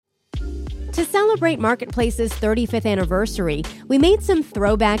To celebrate Marketplace's 35th anniversary, we made some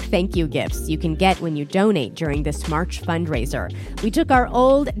throwback thank you gifts you can get when you donate during this March fundraiser. We took our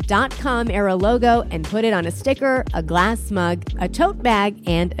old .com era logo and put it on a sticker, a glass mug, a tote bag,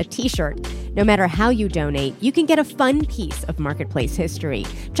 and a t-shirt. No matter how you donate, you can get a fun piece of Marketplace history.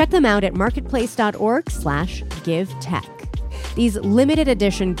 Check them out at marketplace.org/givetech. These limited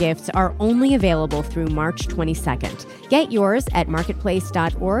edition gifts are only available through March 22nd. Get yours at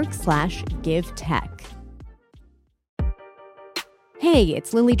marketplace.org/givetech. Hey,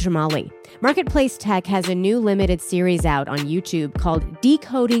 it's Lily Jamali. Marketplace Tech has a new limited series out on YouTube called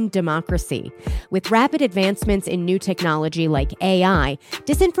Decoding Democracy. With rapid advancements in new technology like AI,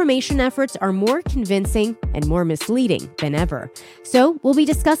 disinformation efforts are more convincing and more misleading than ever. So we'll be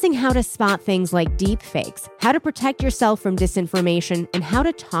discussing how to spot things like deepfakes, how to protect yourself from disinformation, and how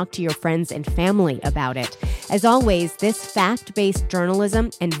to talk to your friends and family about it. As always, this fact-based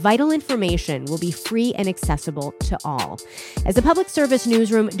journalism and vital information will be free and accessible to all. As a public service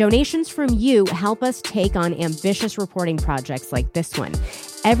newsroom, donations from you help us take on ambitious reporting projects like this one.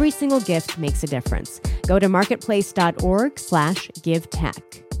 Every single gift makes a difference. Go to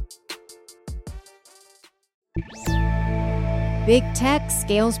marketplace.org/givetech. Big tech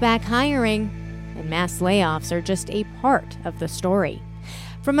scales back hiring, and mass layoffs are just a part of the story.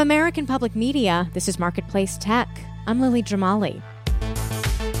 From American Public Media, this is Marketplace Tech. I'm Lily Jamali.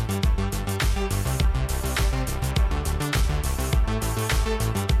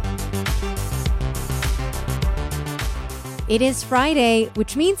 It is Friday,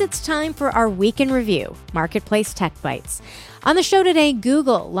 which means it's time for our week in review, Marketplace Tech Bytes. On the show today,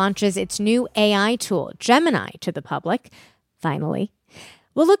 Google launches its new AI tool, Gemini, to the public. Finally.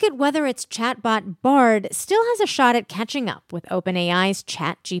 We'll look at whether its chatbot Bard still has a shot at catching up with OpenAI's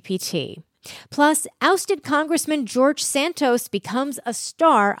ChatGPT. Plus, ousted Congressman George Santos becomes a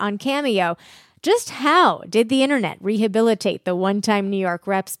star on Cameo. Just how did the internet rehabilitate the one-time New York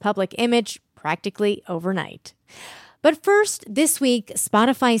rep's public image practically overnight? But first, this week,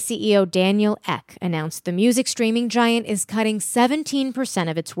 Spotify CEO Daniel Ek announced the music streaming giant is cutting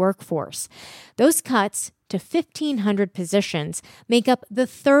 17% of its workforce. Those cuts to 1,500 positions make up the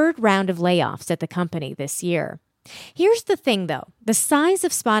third round of layoffs at the company this year. Here's the thing, though. The size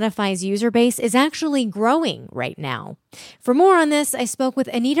of Spotify's user base is actually growing right now. For more on this, I spoke with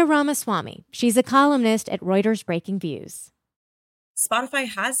Anita Ramaswamy. She's a columnist at Reuters Breakingviews. Spotify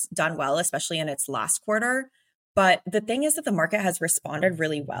has done well, especially in its last quarter. But the thing is that the market has responded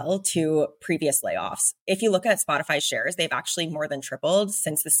really well to previous layoffs. If you look at Spotify shares, they've actually more than tripled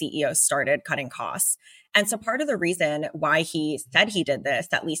since the CEO started cutting costs. And so part of the reason why he said he did this,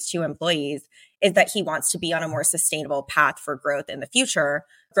 at least 2 employees, is that he wants to be on a more sustainable path for growth in the future.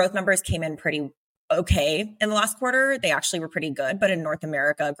 Growth numbers came in pretty okay in the last quarter. They actually were pretty good. But in North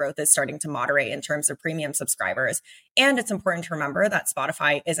America, growth is starting to moderate in terms of premium subscribers. And it's important to remember that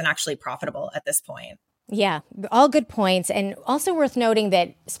Spotify isn't actually profitable at this point. Yeah, all good points. And also worth noting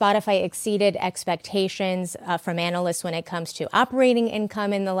that Spotify exceeded expectations from analysts when it comes to operating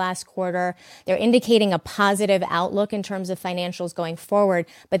income in the last quarter. They're indicating a positive outlook in terms of financials going forward.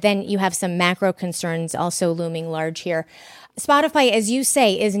 But then you have some macro concerns also looming large here. Spotify, as you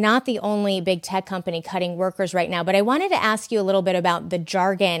say, is not the only big tech company cutting workers right now. But I wanted to ask you a little bit about the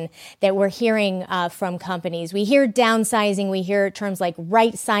jargon that we're hearing from companies. We hear downsizing. We hear terms like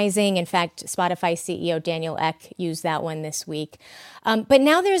right-sizing. In fact, Spotify CEO Daniel Ek used that one this week. But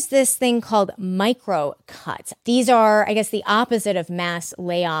now there's this thing called micro cuts. These are, I guess, the opposite of mass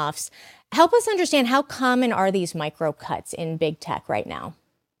layoffs. Help us understand, how common are these micro cuts in big tech right now?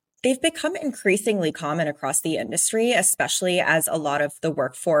 They've become increasingly common across the industry, especially as a lot of the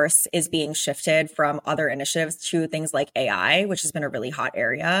workforce is being shifted from other initiatives to things like AI, which has been a really hot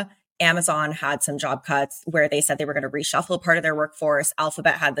area. Amazon had some job cuts where they said they were going to reshuffle part of their workforce.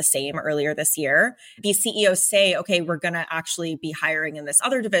 Alphabet had the same earlier this year. These CEOs say, okay, we're going to actually be hiring in this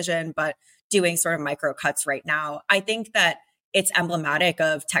other division, but doing sort of micro cuts right now. I think that it's emblematic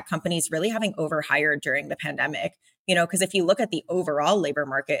of tech companies really having overhired during the pandemic. Because if you look at the overall labor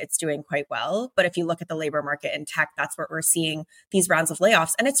market, it's doing quite well. But if you look at the labor market in tech, that's where we're seeing these rounds of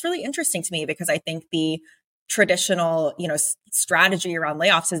layoffs. And it's really interesting to me because I think the traditional, strategy around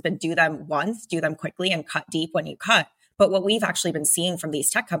layoffs has been do them once, do them quickly, and cut deep when you cut. But what we've actually been seeing from these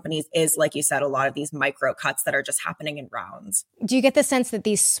tech companies is, like you said, a lot of these micro cuts that are just happening in rounds. Do you get the sense that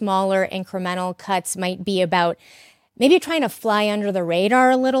these smaller incremental cuts might be about maybe trying to fly under the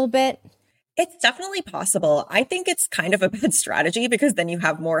radar a little bit? It's definitely possible. I think it's kind of a bad strategy because then you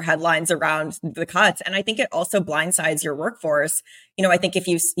have more headlines around the cuts. And I think it also blindsides your workforce. I think if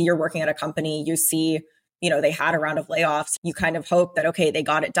you're working at a company, you see they had a round of layoffs, you kind of hope that, okay, they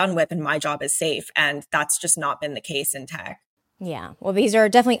got it done with and my job is safe. And that's just not been the case in tech. Yeah, well, these are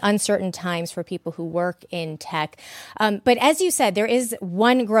definitely uncertain times for people who work in tech. But as you said, there is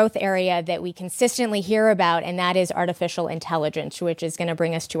one growth area that we consistently hear about, and that is artificial intelligence, which is going to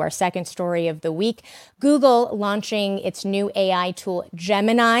bring us to our second story of the week. Google launching its new AI tool,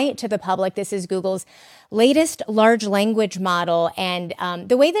 Gemini, to the public. This is Google's latest large language model. And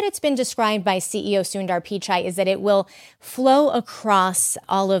the way that it's been described by CEO Sundar Pichai is that it will flow across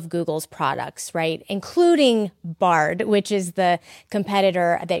all of Google's products, right? Including Bard, which is the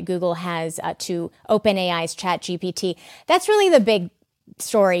competitor that Google has to OpenAI's ChatGPT. That's really the big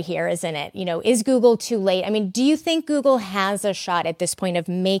story here, isn't it? Is Google too late? I mean, do you think Google has a shot at this point of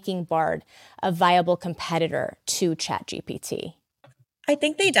making Bard a viable competitor to ChatGPT? I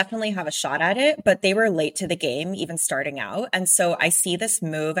think they definitely have a shot at it, but they were late to the game, even starting out. And so I see this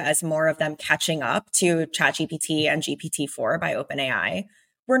move as more of them catching up to ChatGPT and GPT-4 by OpenAI.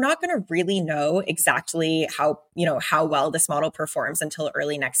 We're not going to really know exactly how well this model performs until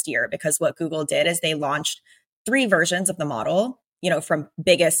early next year, because what Google did is they launched 3 versions of the model, from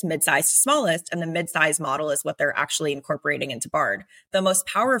biggest, mid-size to smallest. And the mid-size model is what they're actually incorporating into Bard. The most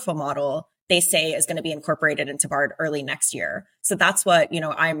powerful model, they say, is going to be incorporated into Bard early next year. So that's what,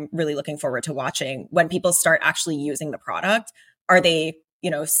 I'm really looking forward to watching. When people start actually using the product, are they,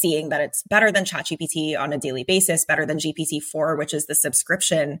 seeing that it's better than ChatGPT on a daily basis, better than GPT-4, which is the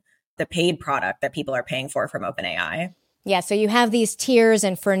subscription, the paid product that people are paying for from OpenAI? Yeah, so you have these tiers,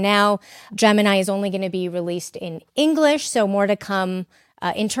 and for now, Gemini is only going to be released in English, so more to come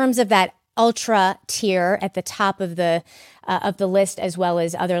in terms of that ultra tier at the top of the list, as well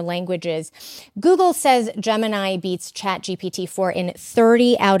as other languages. Google says Gemini beats ChatGPT-4 in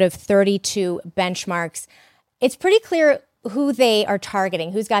 30 out of 32 benchmarks. It's pretty clear who they are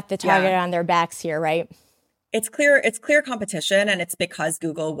targeting, who's got the target on their backs here, right? It's clear competition, and it's because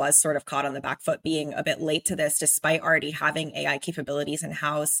Google was sort of caught on the back foot being a bit late to this, despite already having AI capabilities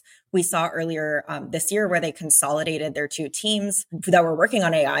in-house. We saw earlier this year where they consolidated their 2 teams that were working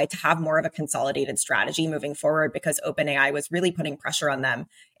on AI to have more of a consolidated strategy moving forward, because OpenAI was really putting pressure on them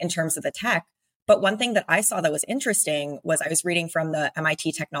in terms of the tech. But one thing that I saw that was interesting was I was reading from the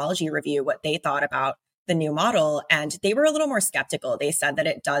MIT Technology Review what they thought about the new model, and they were a little more skeptical. They said that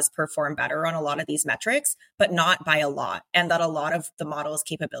it does perform better on a lot of these metrics, but not by a lot, and that a lot of the model's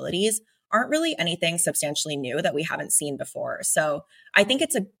capabilities aren't really anything substantially new that we haven't seen before. So I think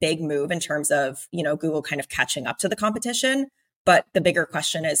it's a big move in terms of, Google kind of catching up to the competition. But the bigger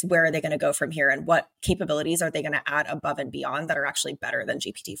question is, where are they going to go from here, and what capabilities are they going to add above and beyond that are actually better than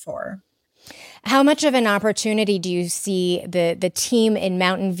GPT-4? How much of an opportunity do you see the team in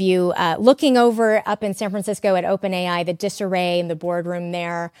Mountain View looking over up in San Francisco at OpenAI, the disarray in the boardroom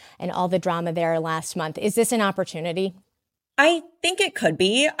there and all the drama there last month? Is this an opportunity? I think it could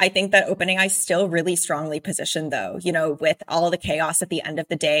be. I think that OpenAI is still really strongly positioned, though. With all the chaos at the end of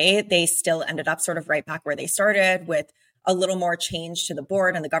the day, they still ended up sort of right back where they started, with a little more change to the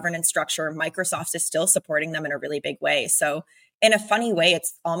board and the governance structure. Microsoft is still supporting them in a really big way. So in a funny way,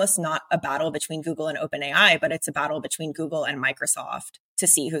 it's almost not a battle between Google and OpenAI, but it's a battle between Google and Microsoft to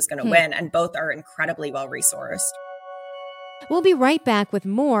see who's going to win. And both are incredibly well resourced. We'll be right back with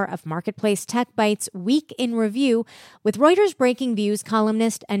more of Marketplace Tech Bytes Week in Review with Reuters Breakingviews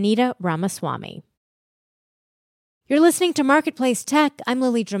columnist Anita Ramaswamy. You're listening to Marketplace Tech. I'm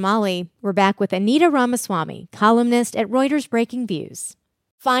Lily Jamali. We're back with Anita Ramaswamy, columnist at Reuters Breakingviews.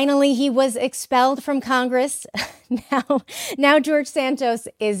 Finally, he was expelled from Congress. Now George Santos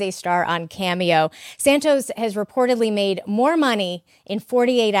is a star on Cameo. Santos has reportedly made more money in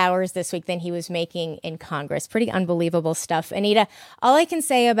 48 hours this week than he was making in Congress. Pretty unbelievable stuff. Anita, all I can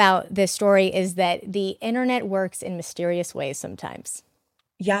say about this story is that the internet works in mysterious ways sometimes.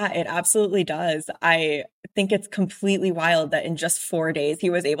 Yeah, it absolutely does. I think it's completely wild that in just 4 days, he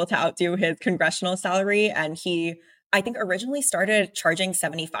was able to outdo his congressional salary. And I think originally started charging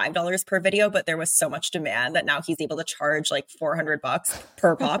 $75 per video, but there was so much demand that now he's able to charge like $400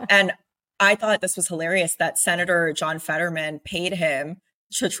 per pop. And I thought this was hilarious that Senator John Fetterman paid him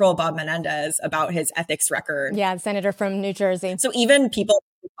to troll Bob Menendez about his ethics record. Yeah, senator from New Jersey. So even people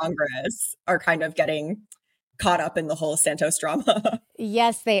in Congress are kind of getting caught up in the whole Santos drama.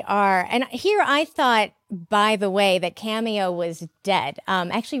 Yes, they are. And here I thought, by the way, that Cameo was dead. I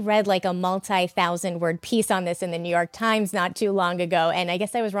actually read like a multi-thousand-word piece on this in the New York Times not too long ago, and I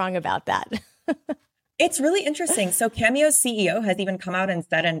guess I was wrong about that. It's really interesting. So Cameo's CEO has even come out and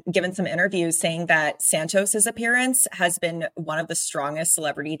said and given some interviews saying that Santos's appearance has been one of the strongest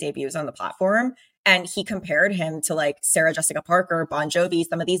celebrity debuts on the platform. And he compared him to like Sarah Jessica Parker, Bon Jovi,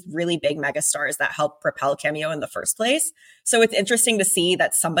 some of these really big megastars that helped propel Cameo in the first place. So it's interesting to see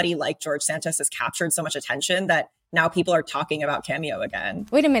that somebody like George Santos has captured so much attention that now people are talking about Cameo again.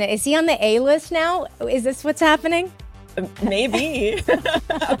 Wait a minute. Is he on the A list now? Is this what's happening? Maybe.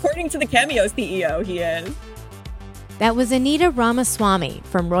 According to the Cameo CEO, he is. That was Anita Ramaswamy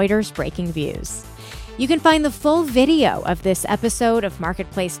from Reuters Breakingviews. You can find the full video of this episode of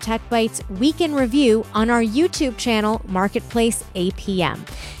Marketplace Tech Bytes Week in Review on our YouTube channel, Marketplace APM.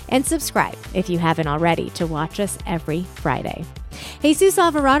 And subscribe if you haven't already to watch us every Friday. Jesus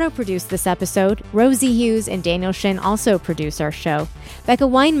Alvarado produced this episode. Rosie Hughes and Daniel Shin also produce our show. Becca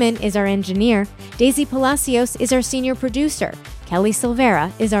Weinman is our engineer. Daisy Palacios is our senior producer. Kelly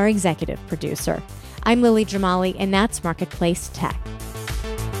Silvera is our executive producer. I'm Lily Jamali, and that's Marketplace Tech.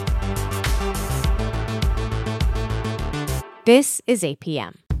 This is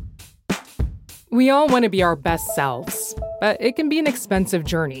APM. We all want to be our best selves, but it can be an expensive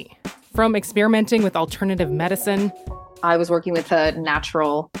journey. From experimenting with alternative medicine. I was working with a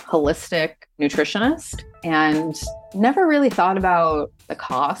natural, holistic nutritionist and never really thought about the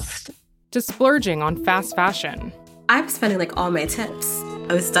cost. To splurging on fast fashion. I'm spending like all my tips.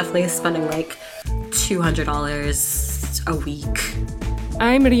 I was definitely spending like $200 a week.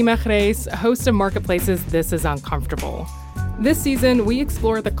 I'm Rima Jerez, host of Marketplace's This Is Uncomfortable. This season, we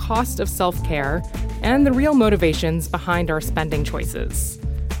explore the cost of self-care and the real motivations behind our spending choices.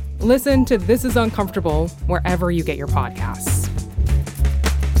 Listen to This Is Uncomfortable wherever you get your podcasts.